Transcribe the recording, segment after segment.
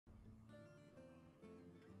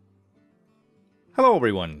Hello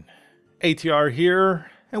everyone, ATR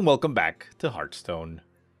here, and welcome back to Hearthstone.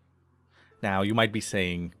 Now you might be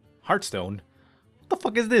saying, Hearthstone? What the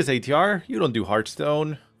fuck is this, ATR? You don't do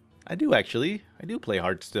Hearthstone. I do actually. I do play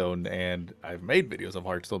Hearthstone, and I've made videos of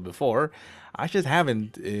Hearthstone before. I just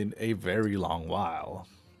haven't in a very long while.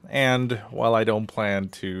 And while I don't plan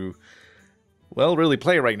to, well, really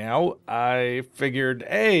play right now, I figured,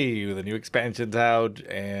 hey, the new expansion's out,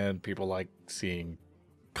 and people like seeing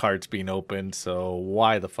cards being opened, so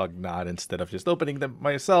why the fuck not? Instead of just opening them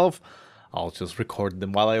myself, I'll just record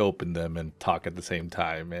them while I open them and talk at the same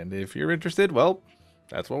time. And if you're interested, well,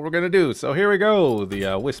 that's what we're gonna do. So here we go.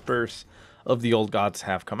 The Whispers of the Old Gods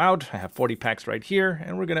have come out. I have 40 packs right here,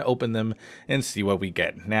 and we're gonna open them and see what we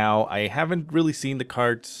get. Now, I haven't really seen the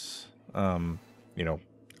cards. Hold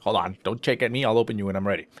on, don't check at me. I'll open you when I'm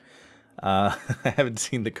ready. I haven't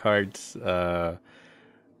seen the cards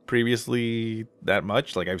previously that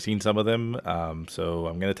much. Like, I've seen some of them, so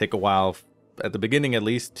I'm gonna take a while at the beginning at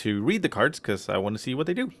least to read the cards because I want to see what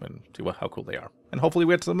they do and see how cool they are, and hopefully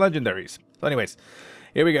we get some legendaries. So anyways,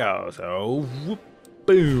 here we go. So whoop,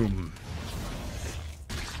 boom.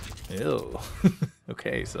 Ew.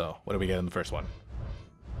 Okay, so what do we get in the first one?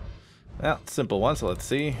 Well, simple one, so let's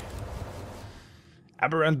see.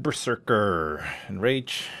 Aberrant Berserker.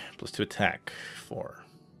 Enrage, +2 attack, 4.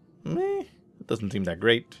 Meh. It doesn't seem that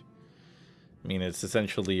great. I mean, it's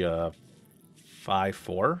essentially a 5-4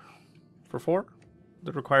 for 4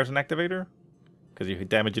 that requires an activator, because you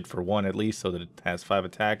damage it for 1 at least, so that it has 5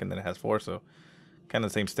 attack and then it has 4, so kind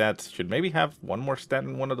of the same stats. Should maybe have one more stat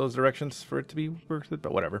in one of those directions for it to be worth it,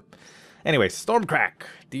 but whatever. Anyway, Stormcrack.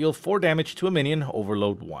 Deal 4 damage to a minion,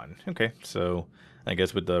 overload 1. Okay, so I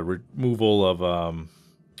guess with the removal of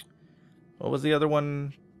what was the other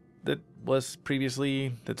one that was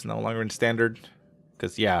previously that's no longer in standard?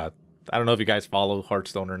 Because yeah, I don't know if you guys follow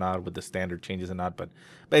Hearthstone or not with the standard changes or not, but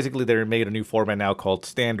basically they made a new format now called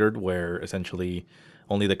standard, where essentially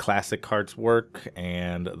only the classic cards work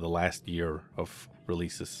and the last year of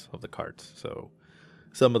releases of the cards. So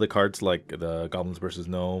some of the cards like the Goblins vs.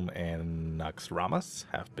 Gnome and Naxxramas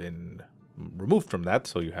have been removed from that,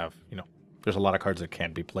 so you have, there's a lot of cards that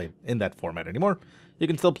can't be played in that format anymore. You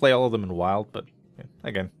can still play all of them in Wild, but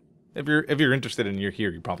again, if you're interested and you're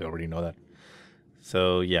here, you probably already know that.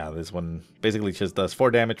 So yeah, this one basically just does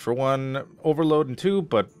 4 damage for 1, overload and 2,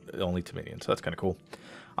 but only to minions, so that's kind of cool.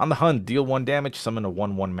 On the Hunt, deal 1 damage, summon a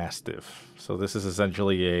 1/1 Mastiff. So this is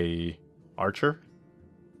essentially a archer.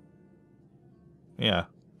 Yeah,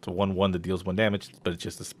 it's a 1/1 that deals 1 damage, but it's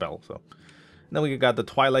just a spell. So and then we got the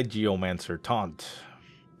Twilight Geomancer Taunt.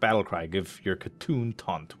 Battlecry, give your Cthulhu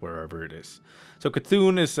taunt wherever it is. So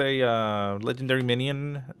Cthulhu is a legendary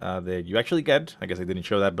minion that you actually get. I guess I didn't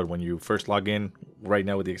show that, but when you first log in right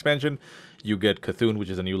now with the expansion, you get Cthulhu, which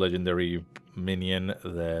is a new legendary minion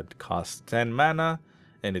that costs 10 mana,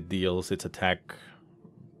 and it deals its attack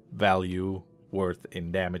value worth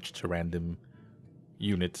in damage to random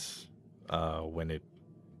units for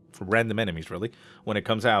random enemies, really, when it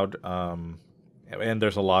comes out. And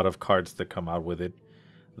there's a lot of cards that come out with it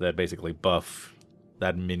that basically buff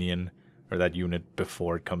that minion or that unit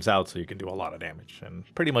before it comes out, so you can do a lot of damage. And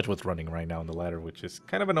pretty much what's running right now in the ladder, which is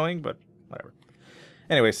kind of annoying, but whatever.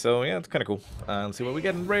 Anyway, so yeah, it's kind of cool. Let's see what we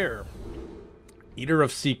get in rare. Eater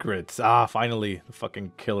of Secrets. Ah, finally, the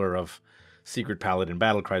fucking killer of Secret Paladin.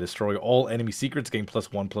 Battlecry. Destroy all enemy secrets. Gain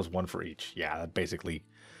 +1/+1 for each. Yeah, that basically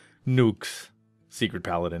nukes Secret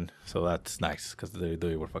Paladin. So that's nice, because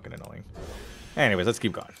they were fucking annoying. Anyways, let's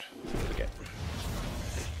keep going. See what we get.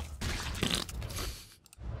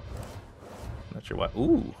 Not sure what.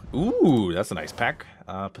 Ooh, that's a nice pack.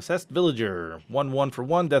 Possessed Villager, 1/1 for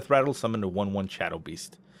 1. Death Rattle, summon a 1/1 Shadow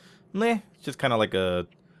Beast. Meh, it's just kind of like a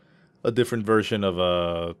different version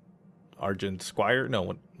of Argent Squire.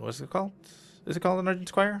 No, what's it called? Is it called an Argent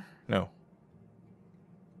Squire? No.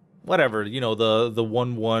 Whatever. The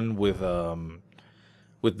 1/1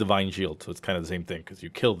 with Divine Shield, so it's kind of the same thing because you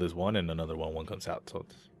kill this one and another 1/1 comes out, so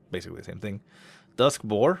it's basically the same thing. Dusk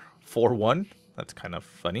Boar, 4/1. That's kind of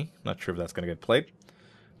funny. Not sure if that's going to get played.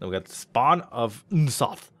 Then we got the Spawn of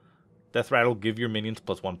Nsoth. Death Rattle, give your minions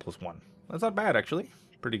 +1/+1. That's not bad, actually.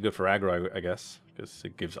 Pretty good for aggro, I guess, because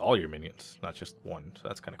it gives all your minions, not just one. So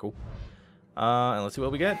that's kind of cool. And let's see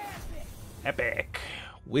what we get. Epic.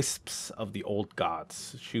 Wisps of the Old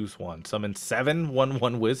Gods. Choose one. Summon 7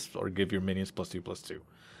 1/1 wisps, or give your minions +2/+2.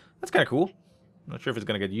 That's kind of cool. Not sure if it's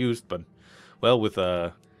going to get used, but, well, with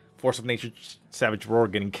Force of Nature Savage Roar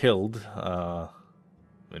getting killed,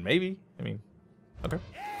 and maybe. I mean, okay.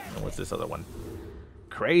 And what's this other one?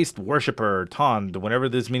 Crazed Worshipper, Taunt. Whenever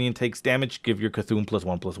this minion takes damage, give your Cthulhu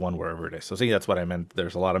 +1/+1 wherever it is. So see, that's what I meant.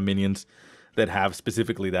 There's a lot of minions that have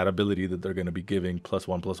specifically that ability that they're going to be giving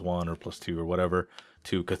 +1/+1 or +2 or whatever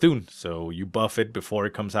to Cthulhu. So you buff it before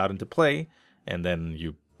it comes out into play, and then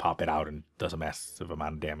you pop it out and does a massive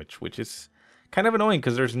amount of damage, which is kind of annoying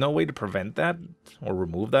because there's no way to prevent that or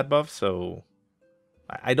remove that buff. So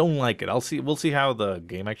I don't like it. We'll see how the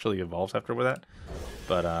game actually evolves after with that.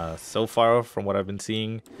 But so far, from what I've been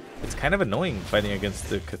seeing, it's kind of annoying fighting against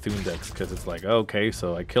the Cthulhu decks because it's like, okay,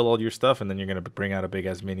 so I kill all your stuff, and then you're going to bring out a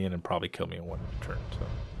big-ass minion and probably kill me in one turn.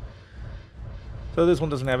 So this one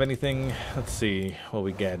doesn't have anything. Let's see what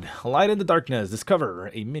we get. Light in the Darkness.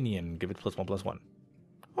 Discover a minion. Give it +1/+1.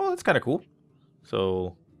 Oh, that's kind of cool.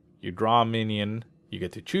 So you draw a minion, you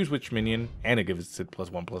get to choose which minion, and it gives it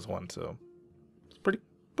 +1/+1. So it's pretty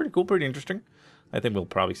cool, pretty interesting. I think we'll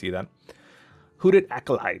probably see that. Hooded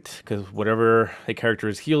Acolyte, because whatever a character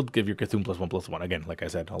is healed, give your Cthulhu +1/+1. Again, like I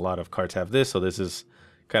said, a lot of cards have this, so this is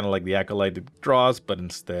kind of like the Acolyte it draws, but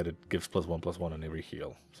instead it gives +1/+1 on every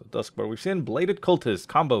heal. So Duskbar we've seen. Bladed Cultist,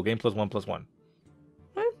 combo, game +1/+1.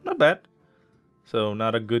 Not bad. So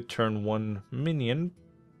not a good turn 1 minion,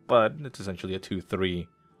 but it's essentially a 2/3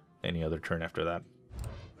 any other turn after that.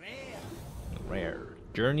 Rare.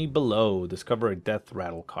 Journey Below, discover a Death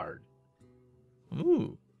Rattle card.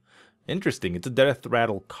 Ooh. Interesting. It's a Death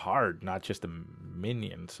Rattle card, not just a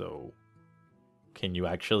minion. So, can you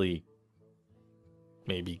actually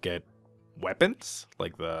maybe get weapons?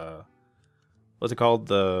 Like the... What's it called?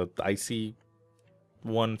 The icy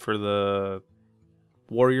one for the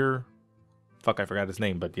warrior? Fuck, I forgot his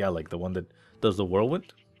name. But yeah, like the one that does the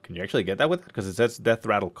whirlwind. Can you actually get that with it? Because it says Death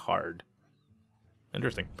Rattle card.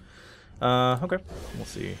 Interesting. Okay. We'll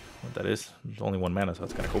see what that is. It's only 1 mana, so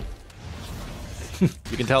that's kind of cool.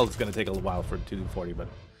 You can tell it's going to take a while for it to do 40, but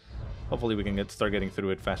hopefully we can start getting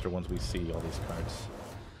through it faster once we see all these cards.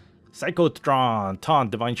 Psychotron,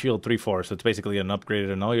 Taunt, Divine Shield, 3/4. So it's basically an upgraded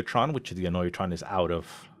Annoyatron, which the Annoyatron is out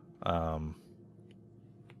of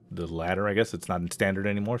the ladder, I guess. It's not in standard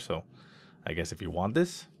anymore, so I guess if you want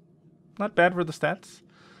this, not bad for the stats.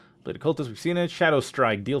 But Cultist, we've seen it. Shadow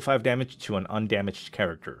Strike, deal 5 damage to an undamaged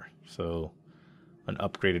character. So an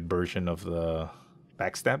upgraded version of the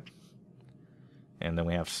Backstab. And then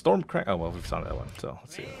we have Stormcrack. Oh, well, we've saw that one, so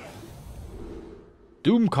let's see.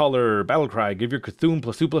 Doomcaller, Battlecry. Give your Cthulhu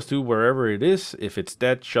 +2/+2 wherever it is. If it's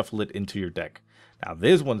dead, shuffle it into your deck. Now,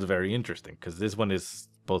 this one's very interesting, because this one is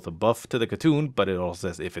both a buff to the Cthulhu, but it also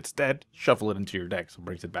says if it's dead, shuffle it into your deck, so it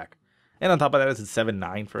brings it back. And on top of that, it's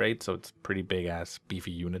 7/9 for 8, so it's pretty big-ass,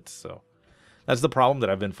 beefy units, so... That's the problem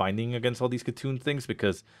that I've been finding against all these Cthulhu things,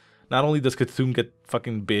 because not only does Cthulhu get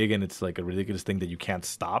fucking big, and it's like a ridiculous thing that you can't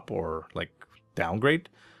stop, or, like, downgrade,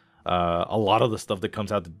 a lot of the stuff that comes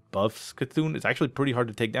out that buffs Cthulhu is actually pretty hard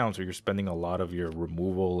to take down, so you're spending a lot of your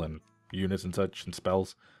removal and units and such and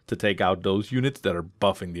spells to take out those units that are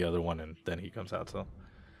buffing the other one, and then he comes out, so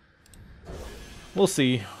we'll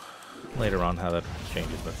see later on how that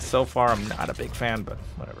changes, but so far I'm not a big fan, but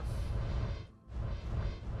whatever.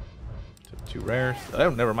 So 2 rares. Oh,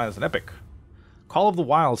 never mind, it's an epic. Call of the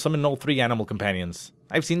Wild, summon all 3 animal companions.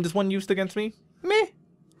 I've seen this one used against me. Meh.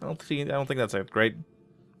 I don't think that's that great.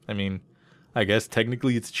 I mean, I guess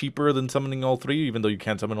technically it's cheaper than summoning all 3, even though you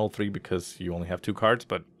can't summon all 3 because you only have 2 cards.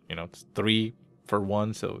 But you know, it's 3 for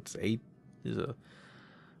 1, so it's 8.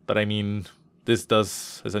 But I mean, this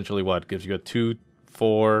does essentially what gives you a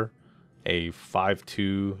 2/4, a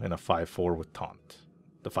 5/2, and a 5/4 with taunt.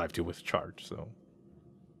 The 5/2 with charge. So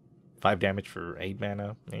 5 damage for 8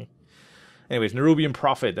 mana. Eh. Anyways, Nerubian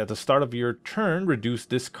Prophet. At the start of your turn, reduce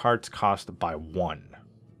this card's cost by 1.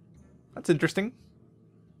 That's interesting.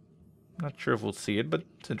 Not sure if we'll see it, but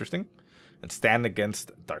it's interesting. And Stand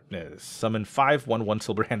Against Darkness. Summon 5 1/1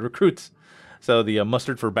 Silverhand recruits. So the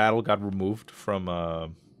Mustard for Battle got removed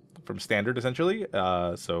from Standard, essentially.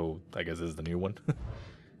 So I guess this is the new one.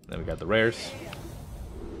 Then we got the rares.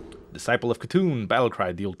 Disciple of Cthulhu,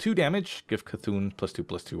 Battlecry, deal 2 damage. Give Cthulhu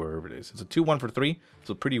 +2/+2 wherever it is. It's a 2/1 for 3,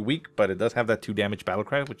 so pretty weak, but it does have that 2 damage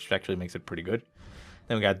Battlecry, which actually makes it pretty good.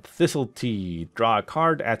 Then we got Thistle Tea. Draw a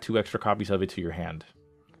card, add 2 extra copies of it to your hand.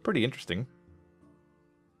 Pretty interesting.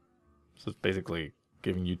 So it's basically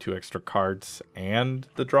giving you 2 extra cards and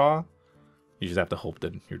the draw. You just have to hope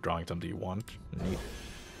that you're drawing something you want. Neat.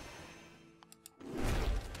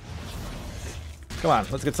 Come on,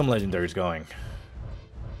 let's get some legendaries going.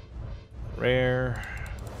 Rare.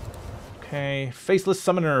 Okay. Faceless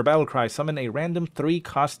Summoner, Battlecry. Summon a random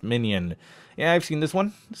 3-cost minion. Yeah, I've seen this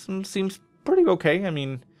one. This one seems pretty okay. I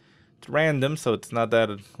mean, it's random, so it's not that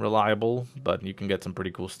reliable, but you can get some pretty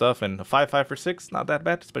cool stuff. And a 5/5 for 6, not that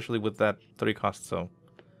bad, especially with that 3 cost, so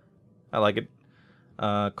I like it.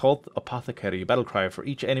 Cult Apothecary, Battlecry. For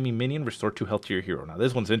each enemy minion, restore 2 health to your hero. Now,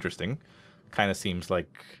 this one's interesting, kind of seems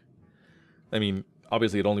like, I mean,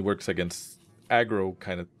 obviously it only works against aggro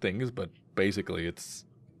kind of things, but basically it's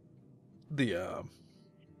the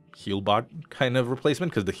heal bot kind of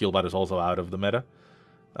replacement, because the heal bot is also out of the meta,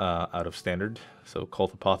 out of standard. So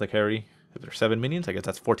Cult Apothecary, if there's 7 minions, I guess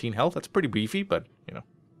that's 14 health. That's pretty beefy, but you know,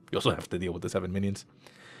 you also have to deal with the 7 minions.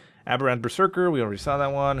 Aberrant Berserker, we already saw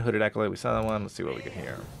that one. Hooded Acolyte, we saw that one. Let's see what we get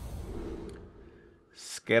here.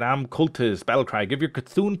 Skeram Cultist, Battlecry, give your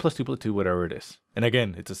Cthulhu +2/+2, whatever it is. And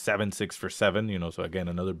again, it's a 7/6 for 7, you know, so again,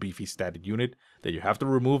 another beefy static unit that you have to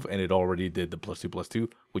remove, and it already did the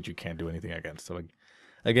 +2/+2, which you can't do anything against. So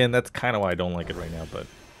again, that's kind of why I don't like it right now, but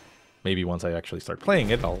maybe once I actually start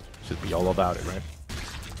playing it, I'll just be all about it, right?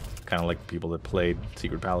 Kind of like people that played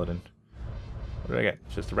Secret Paladin. What did I get?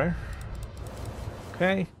 Just a rare?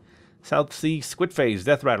 Okay. South Sea Squid Phase,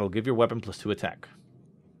 Death Rattle, give your weapon +2 attack.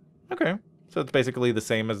 Okay. So it's basically the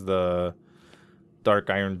same as the Dark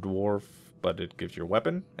Iron Dwarf, but it gives your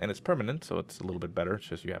weapon, and it's permanent, so it's a little bit better. It's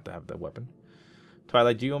just you have to have that weapon.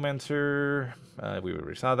 Twilight Geomancer, we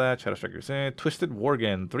already saw that. Shadow Striker, Twisted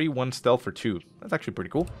Worgen, 3/1 stealth for 2. That's actually pretty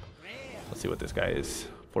cool. Let's see what this guy is.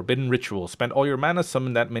 Forbidden Ritual, spend all your mana,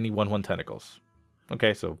 summon that many 1/1 tentacles.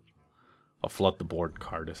 Okay, so a flood the board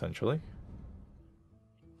card, essentially.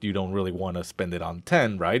 You don't really want to spend it on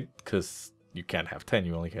 10, right? Because you can't have 10,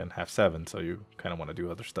 you only can have 7, so you kind of want to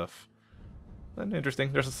do other stuff. And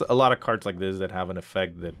interesting. There's a lot of cards like this that have an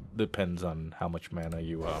effect that depends on how much mana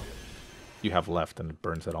you have left, and it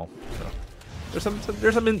burns it all. So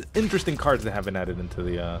there's some interesting cards that have been added into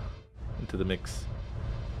the mix.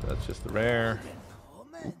 So that's just the rare.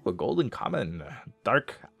 Ooh, a golden common.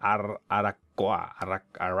 Dark Araqua.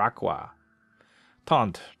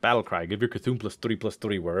 Taunt, Battlecry, give your Cthulhu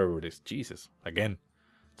 +3/+3 wherever it is. Jesus, again.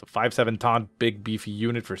 It's a 5/7 taunt, big beefy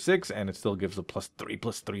unit for 6, and it still gives a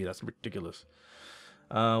 +3/+3. That's ridiculous.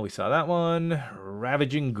 We saw that one.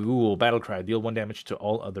 Ravaging Ghoul, Battlecry, deal 1 damage to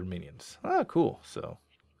all other minions. Ah, cool. So,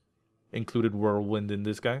 included Whirlwind in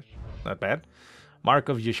this guy. Not bad. Mark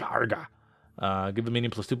of Yisharga. Give a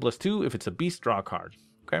minion +2/+2. If it's a beast, draw a card.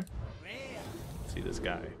 Okay. Let's see this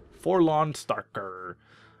guy. Forlorn Starker.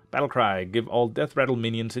 Battlecry, give all Death Rattle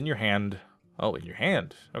minions in your hand. Oh, in your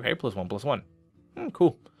hand. Okay, +1/+1.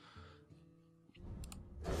 Cool.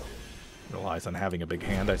 Relies on having a big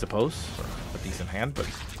hand, I suppose. Or a decent hand, but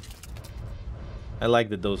I like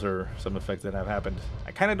that those are some effects that have happened.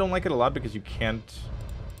 I kind of don't like it a lot because you can't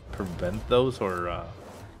prevent those or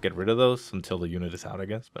get rid of those until the unit is out, I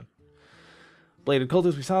guess. But Bladed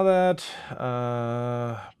Cultist, we saw that.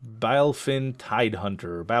 Bilefin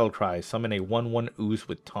Tidehunter, Battlecry, summon a 1/1 ooze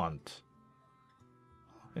with taunt.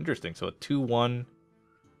 Interesting. So a 2/1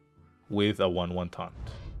 with a 1/1 taunt.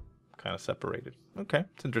 Kind of separated. Okay,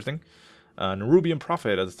 it's interesting. Nerubian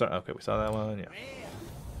Prophet at the start. Okay, we saw that one. Yeah.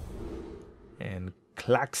 And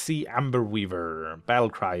Claxy Amberweaver,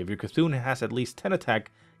 Battlecry. If your Cthulhu has at least 10 attack,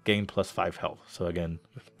 gain +5 health. So again,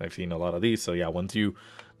 I've seen a lot of these. So yeah, once you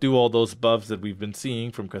do all those buffs that we've been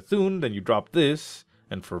seeing from Cthulhu, then you drop this,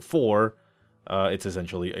 and for 4, it's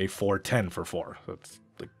essentially a 4/10 for 4. So it's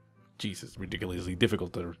like, Jesus, ridiculously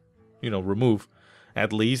difficult to, remove.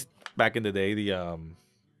 At least back in the day, the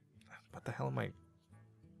what the hell am I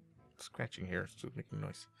scratching here? It's making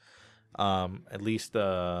noise. At least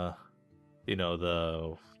the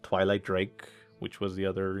Twilight Drake, which was the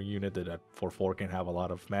other unit that at 4/4 can have a lot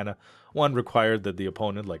of mana. One required that the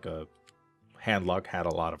opponent, like a handlock, had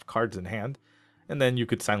a lot of cards in hand, and then you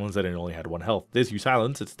could silence it and it only had 1 health. This you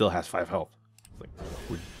silence, it still has 5 health. It's like,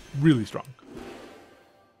 we're really strong.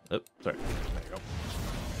 Oh, sorry. There you go.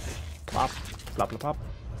 Plop, plop, plop, plop.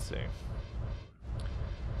 Let's see. I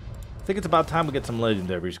think it's about time we get some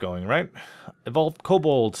legendaries going, right? Evolved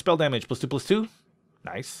Kobold, spell damage +2/+2.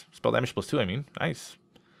 Nice. Spell damage +2, I mean. Nice.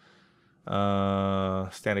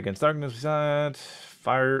 Stand Against Darkness, beside.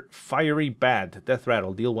 Fiery Bat, Death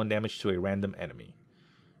Rattle, deal 1 damage to a random enemy.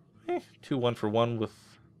 2/1 for 1 with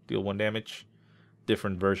deal 1 damage.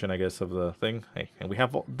 Different version, I guess, of the thing. Hey, and we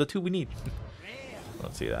have the 2 we need.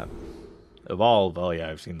 Let's see that. Evolve. Oh yeah,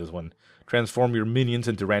 I've seen this one. Transform your minions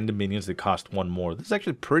into random minions that cost 1 more. This is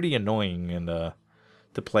actually pretty annoying and to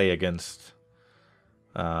play against.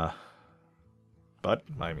 But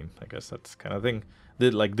I mean, I guess that's kind of thing.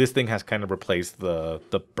 This thing has kind of replaced the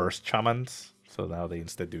burst shamans. So now they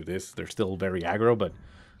instead do this. They're still very aggro, but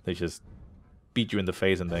they just beat you in the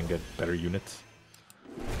face and then get better units.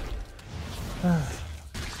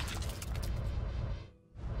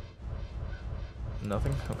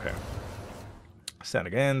 Nothing? Okay. Stand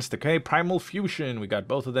Against. Okay, Primal Fusion. We got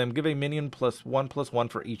both of them. Give a minion +1/+1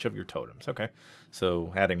 for each of your totems. Okay.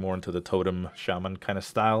 So adding more into the totem shaman kind of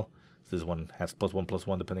style. This one has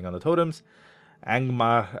 +1/+1 depending on the totems.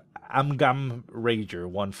 Amgam Rager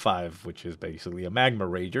 1/5, which is basically a Magma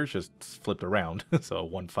Rager, just flipped around. So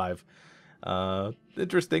 1/5.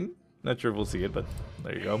 Interesting. Not sure if we'll see it, but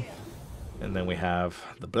there you go. And then we have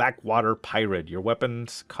the Blackwater Pirate. Your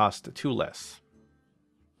weapons cost 2 less.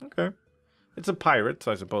 Okay. It's a pirate,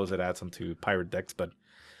 so I suppose it adds some to pirate decks, but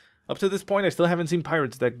up to this point, I still haven't seen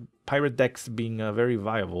pirate decks being very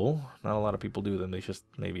viable. Not a lot of people do them. They just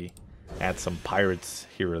maybe add some pirates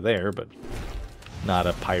here or there, but not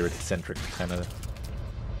a pirate-centric kind of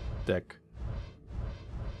deck.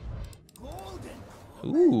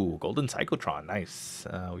 Ooh, Golden Cyclotron. Nice.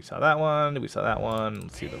 We saw that one. We saw that one.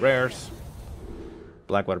 Let's see the rares.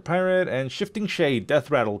 Blackwater Pirate and Shifting Shade.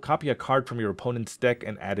 Death Rattle. Copy a card from your opponent's deck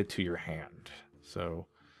and add it to your hand. So,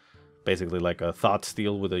 basically like a Thought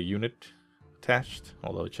Steal with a unit attached.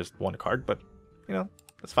 Although it's just one card, but, you know,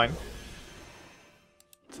 that's fine.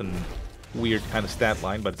 It's a weird kind of stat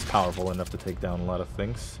line, but it's powerful enough to take down a lot of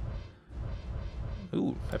things.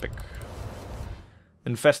 Ooh, epic.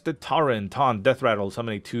 Infested Tauren, Taunt, Death Rattle,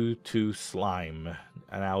 summon a 2/2 slime.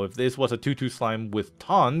 And now, if this was a 2/2 slime with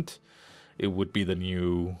Taunt, it would be the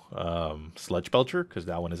new Sludge Belcher, because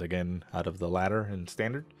that one is, again, out of the ladder in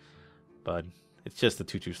Standard. But it's just a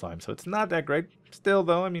 2/2 slime, so it's not that great. Still,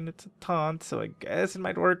 though, I mean, it's a Taunt, so I guess it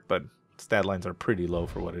might work, but stat lines are pretty low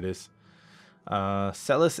for what it is.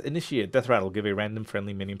 Celis Initiate, Death Rattle, give a random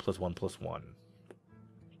friendly minion +1/+1.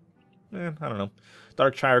 I don't know.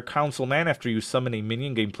 Darkshire Councilman, after you summon a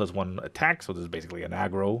minion, gain +1 attack, so this is basically an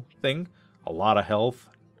aggro thing. A lot of health,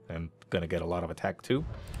 and gonna get a lot of attack too.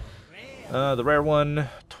 The rare one,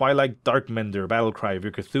 Twilight Darkmender, Battlecry. If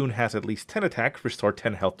your Cthulhu has at least 10 attack, restore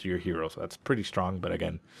 10 health to your hero. So that's pretty strong, but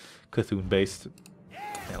again, Cthulhu based.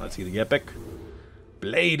 And let's see the epic.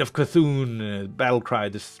 Blade of Cthulhu, Battlecry.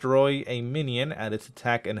 Destroy a minion, add its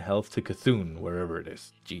attack and health to Cthulhu, wherever it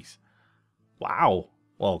is. Jeez. Wow.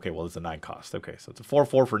 Well, okay, well, it's a 9 cost. Okay, so it's a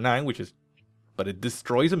 4/4 for 9, which is... But it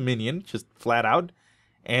destroys a minion, just flat out.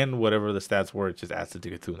 And whatever the stats were, it just adds it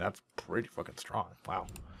to Cthulhu. That's pretty fucking strong. Wow.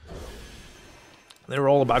 They were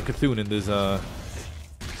all about Cthulhu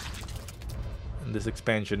in this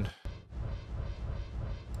expansion.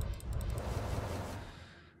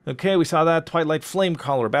 Okay, we saw that. Twilight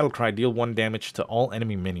Flamecaller, Battlecry, deal 1 damage to all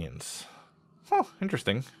enemy minions. Huh,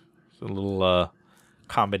 interesting. It's a little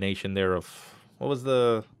combination there of... What was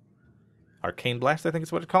the... Arcane Blast, I think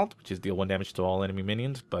is what it's called, which is deal 1 damage to all enemy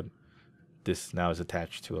minions, but this now is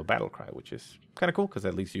attached to a Battlecry, which is kind of cool, because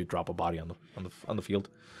at least you drop a body on the field.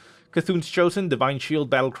 Cthulhu's Chosen, Divine Shield,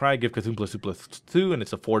 Battlecry, give Cthulhu +2/+2, and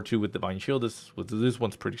it's a 4/2 with Divine Shield. This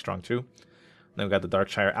one's pretty strong too. Then we got the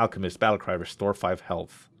Darkshire Alchemist, Battlecry, restore 5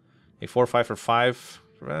 health. A 4/5 for 5.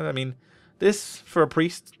 I mean, this for a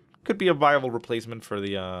priest could be a viable replacement for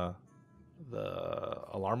the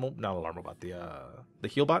Alarmobot, the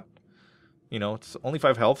Healbot. You know, it's only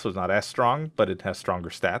 5 health, so it's not as strong, but it has stronger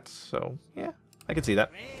stats. So yeah, I can see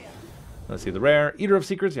that. Let's see the rare Eater of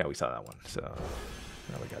Secrets. Yeah, we saw that one. So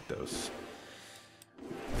now we got those.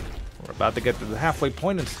 We're about to get to the halfway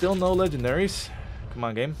point and still no legendaries. Come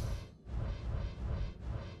on, game.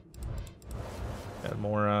 Got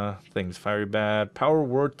more things. Fiery Bat, Power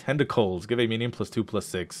Word Tentacles. Give a minion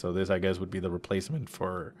 +2/+6. So this, I guess, would be the replacement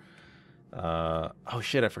for... oh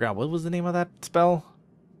shit, I forgot. What was the name of that spell?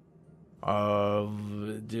 Fuck,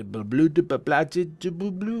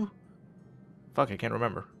 I can't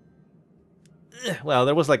remember. Well,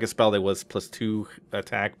 there was like a spell that was +2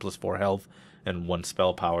 attack, +4 health, and 1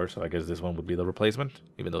 spell power. So I guess this one would be the replacement,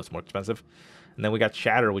 even though it's more expensive. And then we got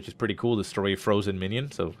Shatter, which is pretty cool. Destroy a frozen minion,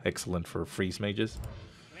 so excellent for freeze mages.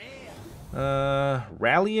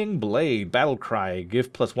 Rallying Blade, Battlecry.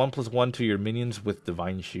 Give +1/+1 to your minions with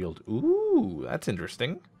Divine Shield. Ooh, that's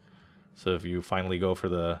interesting. So if you finally go for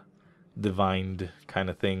the divined kind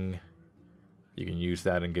of thing, you can use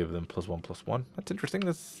that and give them +1/+1. That's interesting.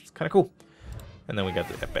 That's kind of cool. And then we got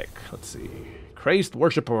the epic. Let's see. Crazed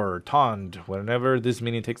Worshipper, Taunt. Whenever this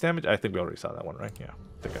minion takes damage. I think we already saw that one, right? Yeah,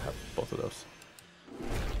 I think I have both of those.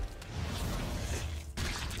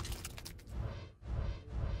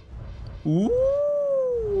 Ooh,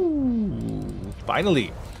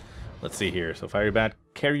 finally. Let's see here. So Fiery Bat,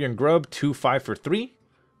 Carrion Grub, 2/5 for 3.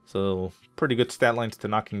 So pretty good stat lines to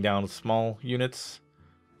knocking down small units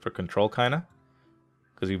for control, kind of.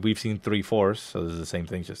 Because we've seen 3/4s, so this is the same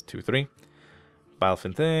thing, just 2/3.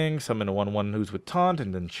 Bilefin thing, summon a 1/1 who's with Taunt,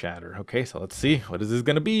 and then Shatter. Okay, so let's see. What is this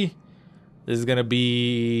going to be? This is going to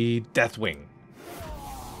be Deathwing.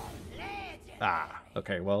 Ah,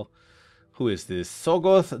 okay, well, who is this?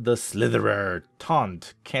 Sogoth the Slitherer.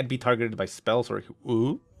 Taunt. Can't be targeted by spells or...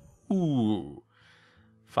 Ooh.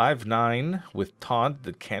 5/9 with taunt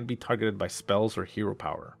that can't be targeted by spells or hero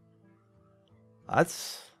power.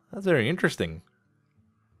 That's very interesting.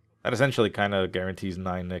 That essentially kind of guarantees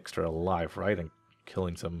 9 extra life, right? And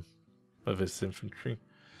killing some of his infantry.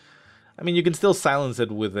 I mean, you can still silence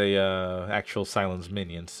it with a actual silence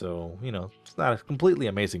minion, so, you know, it's not completely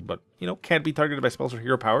amazing, but, you know, can't be targeted by spells or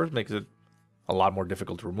hero powers makes it a lot more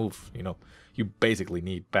difficult to remove, you know. You basically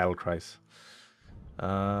need battle cries.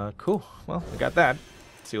 Cool. Well, we got that.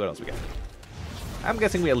 Let's see what else we got. I'm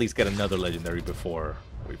guessing we at least get another legendary before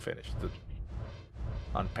we finish the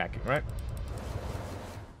unpacking, right?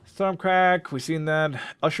 Stormcrack, we've seen that.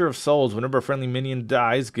 Usher of Souls, whenever a friendly minion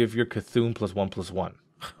dies, give your Cthulhu +1/+1.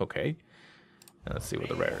 Okay. Let's see what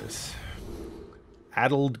the rare is.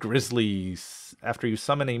 Addled Grizzlies. After you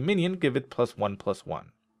summon a minion, give it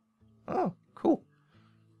 +1/+1. Oh, cool.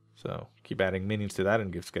 So keep adding minions to that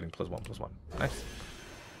and it's getting +1/+1. Nice.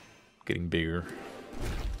 Getting bigger.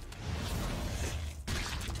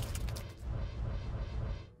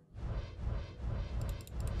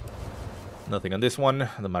 Nothing on this one.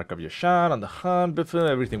 The Mark of Yashan, on the Hunt,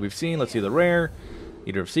 everything we've seen. Let's see the rare.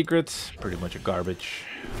 Eater of Secrets. Pretty much a garbage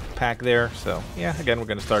pack there. So, yeah, again, we're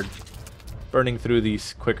going to start burning through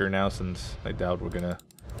these quicker now since I doubt we're going to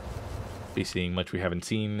be seeing much we haven't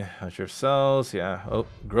seen. Usher of Cells, yeah. Oh,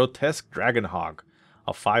 Grotesque Dragon Hog.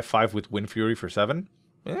 A 5/5 with Wind Fury for 7.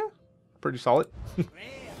 Yeah, pretty solid.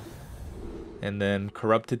 And then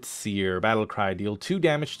Corrupted Seer, Battle Cry, deal 2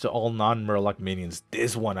 damage to all non-Murloc minions.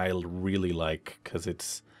 This one I really like, because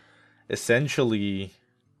it's essentially...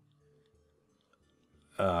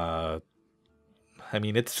 I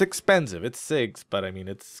mean, it's expensive, it's 6, but I mean,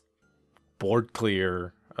 it's board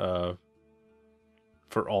clear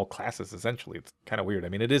for all classes, essentially. It's kind of weird. I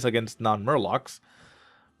mean, it is against non-Murlocs,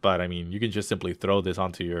 but I mean, you can just simply throw this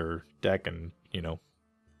onto your deck and, you know,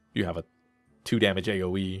 you have a 2 damage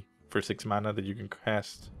AoE for 6 mana that you can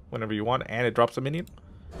cast whenever you want, and it drops a minion.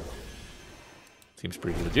 Seems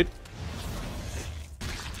pretty legit.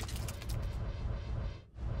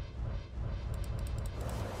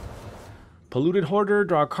 Polluted Hoarder,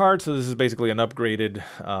 draw a card. So this is basically an upgraded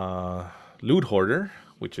Loot Hoarder,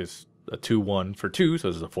 which is a 2/1 for 2. So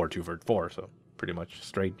this is a 4/2 for 4. So pretty much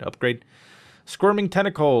straight upgrade. Squirming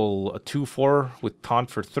Tentacle, a 2/4 with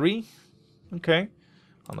Taunt for 3. Okay.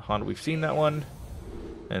 On the Hunt, we've seen that one.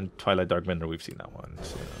 And Twilight Darkbender, we've seen that one.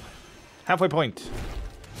 So, halfway point.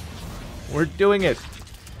 We're doing it.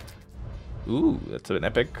 Ooh, that's an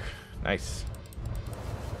epic. Nice.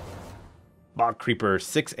 Bog Creeper,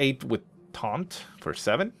 6/8 with Taunt for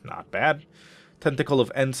 7. Not bad. Tentacle of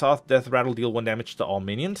Ensoth, Death Rattle, deal 1 damage to all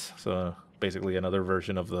minions. So basically another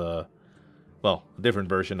version of the... Well, a different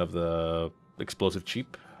version of the Explosive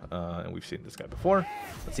Cheap. And we've seen this guy before.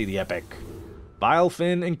 Let's see the epic.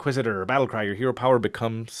 Bilefin Inquisitor, Battlecry, your hero power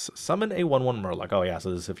becomes summon a 1/1 Murloc. Oh yeah, so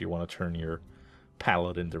this is if you want to turn your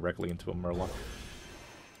Paladin directly into a Murloc.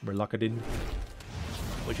 Murlocadin.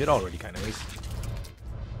 Which it already kind of is.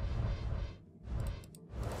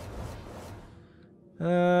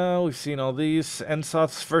 We've seen all these.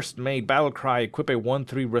 Ensoth's First Mate, Battlecry, equip a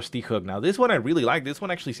 1/3 Rusty Hook. Now this one I really like. This one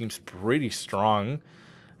actually seems pretty strong.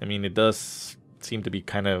 I mean, it does seem to be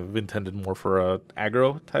kind of intended more for a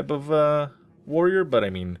aggro type of warrior, but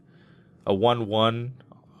I mean, a 1/1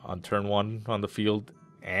 on turn 1 on the field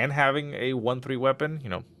and having a 1/3 weapon, you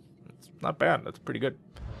know, it's not bad. That's pretty good.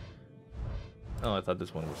 Oh, I thought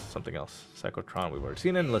this one was something else. Psychotron, we've already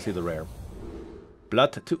seen it. Let's see the rare.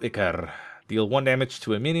 Blood to Icar. Deal 1 damage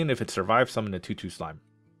to a minion. If it survives, summon a 2/2 slime.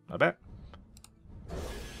 Not bad.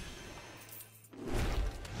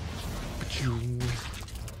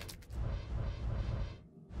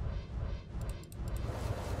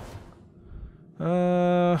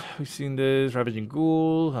 We've seen this. Ravaging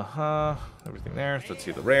Ghoul. Haha. Everything there. So let's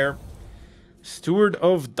see the rare. Steward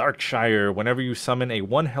of Darkshire. Whenever you summon a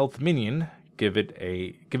 1 health minion, give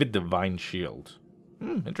it Divine Shield.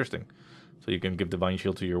 Interesting. So you can give Divine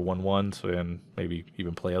Shield to your 1/1s and maybe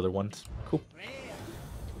even play other ones. Cool.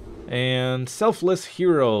 And Selfless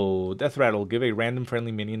Hero. Death Rattle. Give a random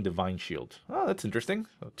friendly minion Divine Shield. Oh, that's interesting.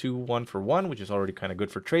 So 2/1 for 1, which is already kind of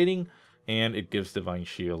good for trading. And it gives Divine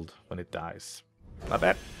Shield when it dies. Not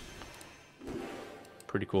bad.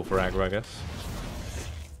 Pretty cool for aggro, I guess.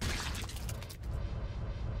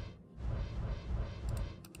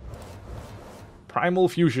 Primal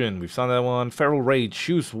Fusion. We've saw that one. Feral Rage.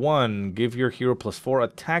 Choose 1. Give your hero +4.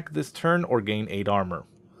 Attack this turn or gain 8 armor.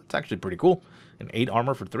 That's actually pretty cool. And 8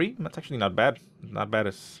 armor for 3? That's actually not bad. Not bad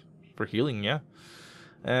as for healing, yeah.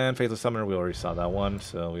 And Faithless Summoner. We already saw that one.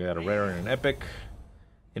 So we got a rare and an epic.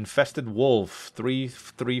 Infested Wolf,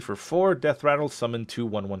 3/3 for 4. Death Rattle, summon 2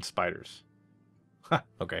 1/1 spiders.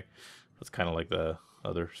 Okay. That's kind of like the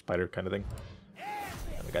other spider kind of thing.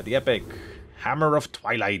 And we got the epic. Hammer of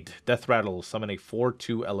Twilight. Death Rattle. Summon a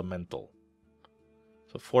 4/2 elemental.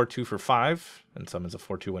 So 4/2 for 5. And summons a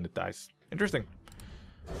 4/2 when it dies. Interesting.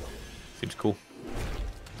 Seems cool.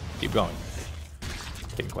 Keep going.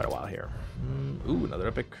 Taking quite a while here. Ooh, another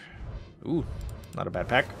epic. Ooh, not a bad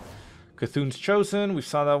pack. Cthulhu's Chosen. We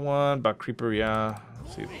saw that one. Bug Creeper, yeah.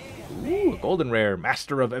 Let's see. Ooh, a golden rare.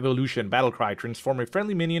 Master of Evolution. Battlecry. Transform a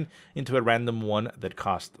friendly minion into a random one that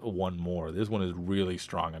costs 1 more. This one is really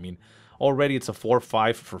strong. I mean, already it's a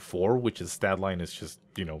 4/5 for 4, which is stat line is just,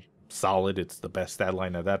 you know, solid. It's the best stat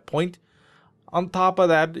line at that point. On top of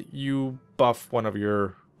that, you buff one of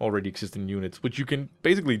your already existing units, which you can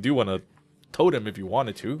basically do on a totem if you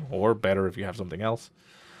wanted to, or better if you have something else.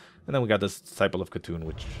 And then we got this Disciple of Cthulhu,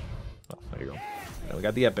 which, well, there you go. Then we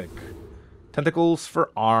got the epic. Tentacles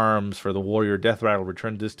for Arms for the Warrior. Death Rattle.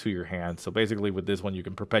 Return this to your hand. So basically with this one you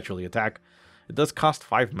can perpetually attack. It does cost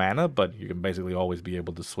 5 mana, but you can basically always be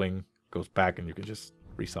able to swing. Goes back and you can just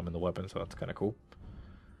resummon the weapon, so that's kind of cool.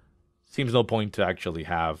 Seems no point to actually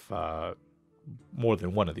have more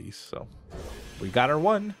than one of these, so we got our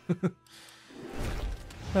one.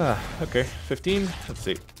 Okay, 15. Let's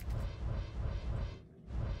see.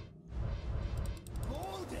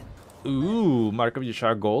 Ooh, Mark of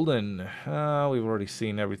Yashar Golden. We've already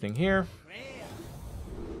seen everything here.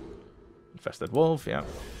 Infested Wolf, yeah,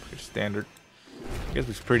 pretty standard. I guess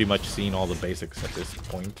we've pretty much seen all the basics at this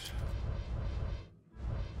point.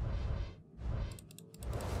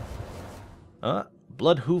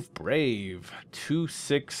 Bloodhoof Brave.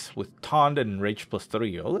 2/6 with Taunt and Rage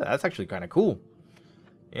 +3. Oh, that's actually kind of cool.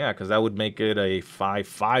 Yeah, because that would make it a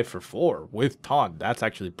 5/5 for 4 with Taunt. That's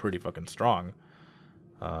actually pretty fucking strong.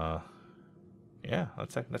 Yeah,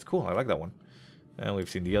 that's cool. I like that one. And we've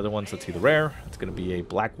seen the other ones. Let's see the rare. It's going to be a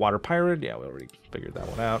Blackwater Pirate. Yeah, we already figured that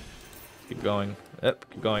one out. Keep going. Yep,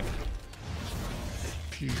 keep going.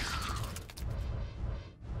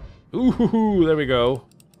 Ooh, there we go.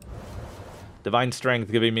 Divine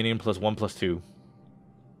Strength, give a minion +1/+2.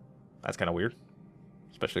 That's kind of weird.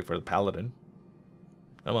 Especially for the Paladin.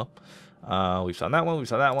 Oh well. We've seen that one. We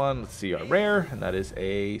saw that one. Let's see our rare. And that is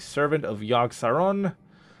a Servant of Yogg-Saron.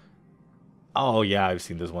 Oh, yeah, I've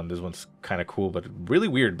seen this one. This one's kind of cool, but really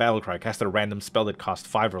weird. Battlecry. Cast a random spell that costs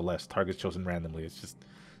 5 or less. Targets chosen randomly. It's just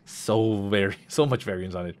so much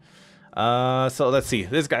variance on it. So let's see.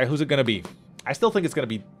 This guy, who's it going to be? I still think it's going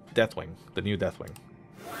to be Deathwing. The new Deathwing.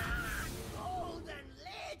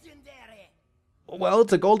 Well,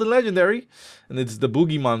 it's a golden legendary, and it's the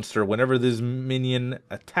Boogie Monster. Whenever this minion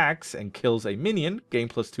attacks and kills a minion, gain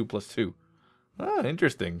 +2/+2. Ah,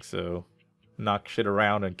 interesting. So, knock shit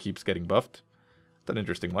around and keeps getting buffed. That's an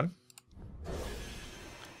interesting one.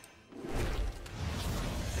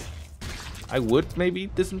 I would maybe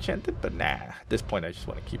disenchant it, but nah. At this point, I just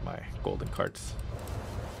want to keep my golden cards.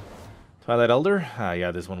 Twilight Elder.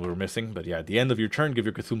 Yeah, this one we were missing. But yeah, at the end of your turn, give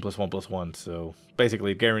your Cthulhu +1/+1. So,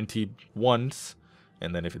 basically guaranteed once.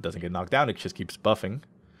 And then if it doesn't get knocked down, it just keeps buffing.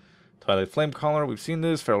 Twilight Flamecaller, we've seen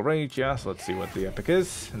this. Feral Rage, yeah, so let's see what the epic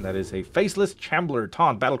is. And that is a Faceless Chambler,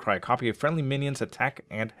 Taunt, Battlecry, copy of friendly minions, attack,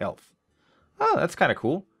 and health. Oh, that's kind of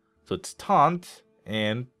cool. So it's Taunt,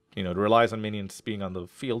 and, you know, it relies on minions being on the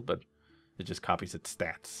field, but it just copies its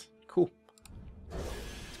stats. Cool.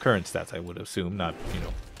 Its current stats, I would assume, not, you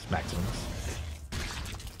know, its maximums.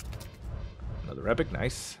 Another epic,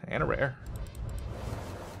 nice, and a rare.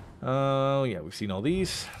 Oh, yeah, we've seen all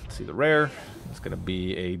these. Let's see the rare. It's going to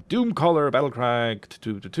be a Doomcaller, Battlecry,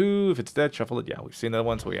 2/2. If it's dead, shuffle it. Yeah, we've seen that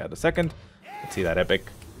one, so we add the second. Let's see that epic.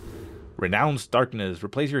 Renounced Darkness.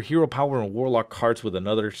 Replace your hero power and warlock cards with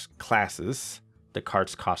another classes. The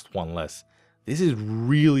cards cost 1 less. This is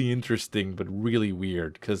really interesting, but really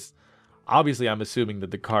weird, because obviously I'm assuming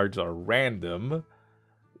that the cards are random,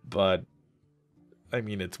 but I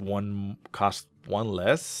mean, it's cost 1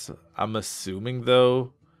 less. I'm assuming,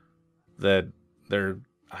 though, that they're,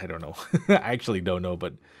 I don't know. I actually don't know,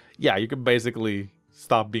 but yeah, you can basically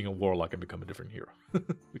stop being a warlock and become a different hero,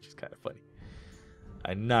 which is kind of funny.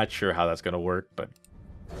 I'm not sure how that's going to work, but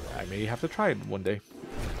I may have to try it one day.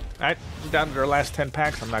 All right, we're down to our last 10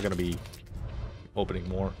 packs. I'm not going to be opening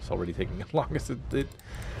more. It's already taking as long as it did.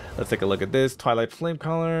 Let's take a look at this. Twilight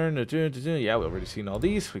Flamecaller. Yeah, we've already seen all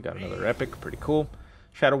these. We got another epic. Pretty cool.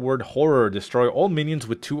 Shadow Word Horror. Destroy all minions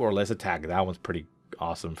with 2 or less attack. That one's pretty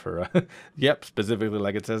awesome for, yep, specifically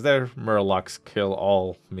like it says there. Murlocs kill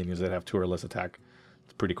all minions that have 2 or less attack.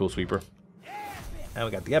 It's a pretty cool sweeper. And we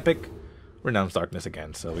got the epic. Renounced Darkness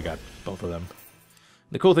again, so we got both of them.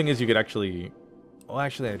 The cool thing is you could actually... Well,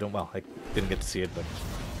 actually, I didn't get to see it, but...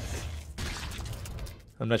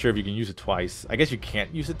 I'm not sure if you can use it twice. I guess you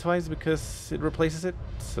can't use it twice because it replaces it.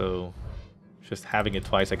 So just having it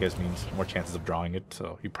twice, I guess, means more chances of drawing it.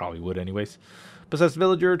 So you probably would anyways. Besides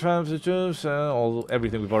villager, times,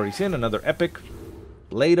 everything we've already seen. Another epic.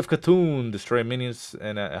 Blade of Cthulhu, destroy minions,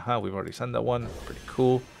 and we've already seen that one. Pretty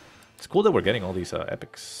cool. It's cool that we're getting all these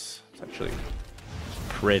epics. It's actually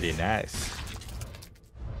pretty nice.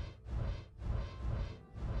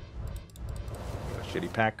 Got a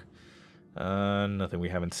shitty pack. Nothing we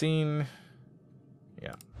haven't seen.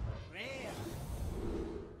 Yeah.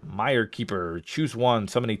 Mire Keeper. Choose one.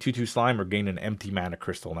 Summon a 2/2 slime or gain an empty mana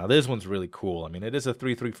crystal. Now this one's really cool. I mean, it is a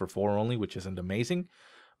 3/3 for 4 only, which isn't amazing,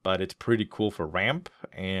 but it's pretty cool for ramp.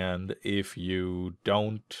 And if you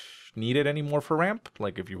don't need it anymore for ramp,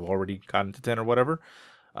 like if you've already gotten to 10 or whatever,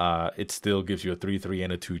 it still gives you a 3/3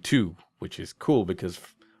 and a 2/2, which is cool because,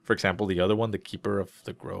 for example, the other one, the Keeper of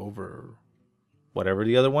the Grove or whatever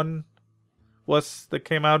the other one was that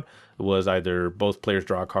came out, was either both players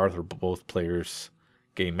draw a card or both players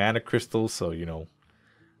gain mana crystals. So, you know,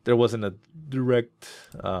 there wasn't a direct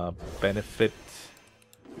benefit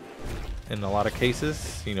in a lot of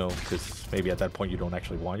cases, you know, because maybe at that point you don't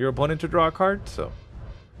actually want your opponent to draw a card. So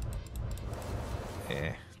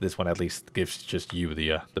this one at least gives just you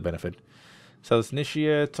the benefit. So this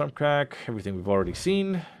Initiate, Stormcrack, everything we've already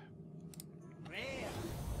seen.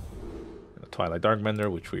 Twilight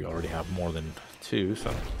Darkbender, which we already have more than 2,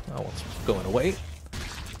 so that one's going away.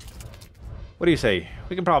 What do you say?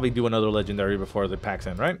 We can probably do another legendary before the pack's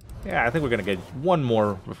end, right? Yeah, I think we're gonna get one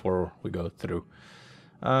more before we go through.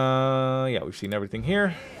 Yeah, we've seen everything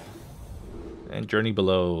here. And Journey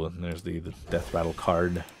Below, and there's the Death Rattle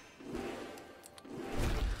card.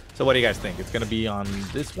 So what do you guys think? It's gonna be on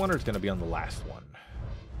this one or it's gonna be on the last one?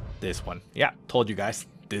 This one. Yeah, told you guys.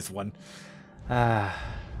 This one.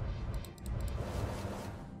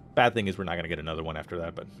 Bad thing is we're not going to get another one after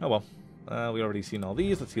that, but oh well. We already seen all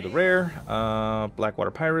these. Let's see the rare.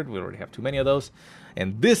 Blackwater Pirate. We already have too many of those.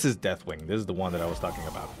 And this is Deathwing. This is the one that I was talking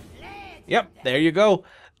about. Yep, there you go.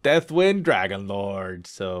 Deathwing Dragonlord.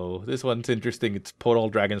 So this one's interesting. It's put all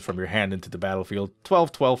dragons from your hand into the battlefield.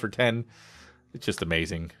 12/12 for 10. It's just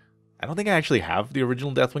amazing. I don't think I actually have the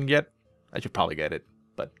original Deathwing yet. I should probably get it.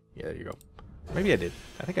 But yeah, there you go. Maybe I did.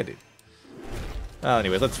 I think I did.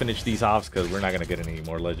 Anyways, let's finish these off because we're not going to get any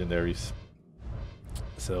more legendaries.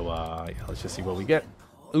 So, yeah, let's just see what we get.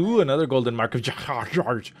 Ooh, another golden mark of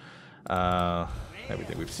George.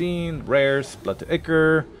 Everything we've seen. Rares, Blood to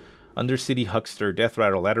Ichor, Undercity Huckster, Death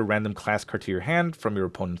Rattle, ladder random class card to your hand from your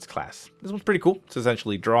opponent's class. This one's pretty cool. It's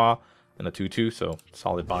essentially draw and a 2/2, so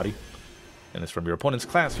solid body. And it's from your opponent's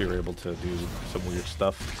class, so you're able to do some weird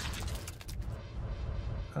stuff.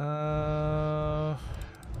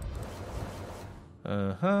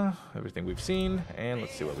 Everything we've seen. And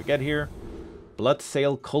let's see what we get here.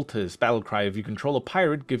 Bloodsail Cultist. Battle Cry. If you control a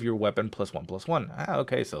pirate, give your weapon +1/+1.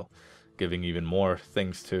 Okay, so giving even more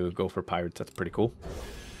things to go for pirates. That's pretty cool.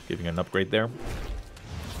 Giving an upgrade there.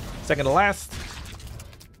 Second to last.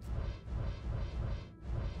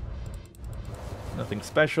 Nothing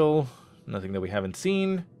special. Nothing that we haven't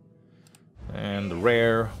seen. And the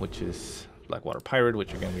rare, which is Blackwater Pirate,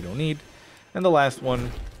 which again we don't need. And the last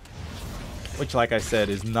one, which, like I said,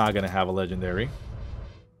 is not going to have a legendary.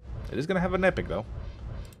 It is going to have an epic, though.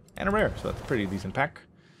 And a rare, so that's a pretty decent pack.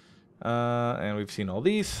 And we've seen all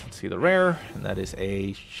these. Let's see the rare, and that is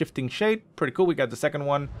a Shifting Shade. Pretty cool. We got the second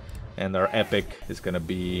one. And our epic is going to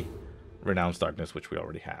be Renounced Darkness, which we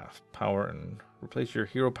already have. Power, and replace your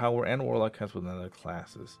hero power and warlock cast with other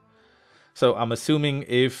classes. So I'm assuming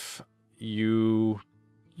if you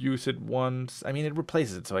use it once, I mean, it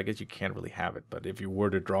replaces it, so I guess you can't really have it. But if you were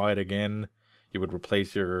to draw it again, you would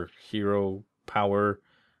replace your hero power,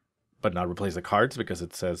 but not replace the cards because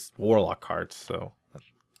it says warlock cards. So,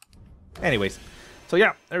 anyways, so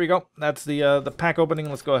yeah, there we go. That's the pack opening.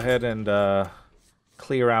 Let's go ahead and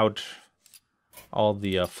clear out all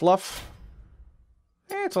the fluff.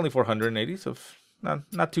 It's only 480, so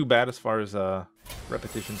not too bad as far as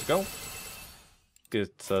repetitions go.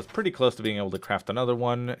 It's pretty close to being able to craft another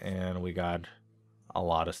one, and we got a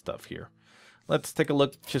lot of stuff here. Let's take a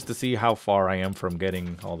look just to see how far I am from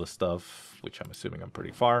getting all the stuff, which I'm assuming I'm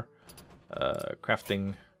pretty far.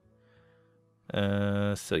 Crafting.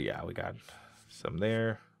 So yeah, we got some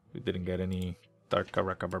there. We didn't get any dark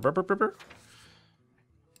cover.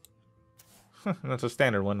 That's a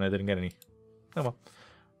standard one. I didn't get any. Oh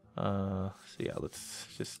well. So yeah, let's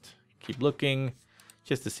just keep looking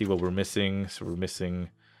just to see what we're missing. So we're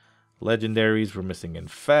missing legendaries. We're missing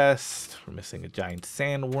Infest. We're missing a giant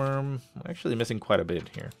sandworm. We're actually missing quite a bit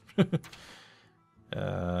here.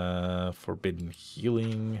 Forbidden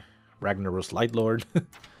Healing. Ragnaros Lightlord.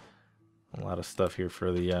 A lot of stuff here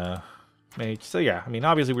for the mage. So yeah, I mean,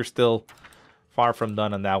 obviously we're still far from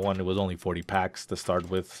done on that one. It was only 40 packs to start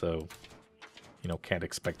with, so, you know, can't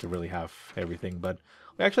expect to really have everything. But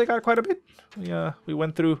we actually got quite a bit. We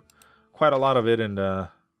went through quite a lot of it, and I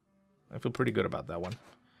feel pretty good about that one.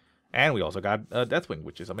 And we also got Deathwing,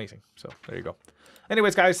 which is amazing. So there you go.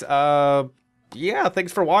 Anyways, guys, yeah,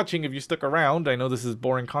 thanks for watching if you stuck around. I know this is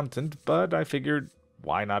boring content, but I figured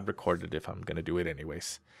why not record it if I'm going to do it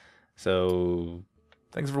anyways. So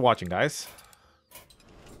thanks for watching, guys.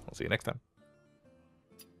 I'll see you next time.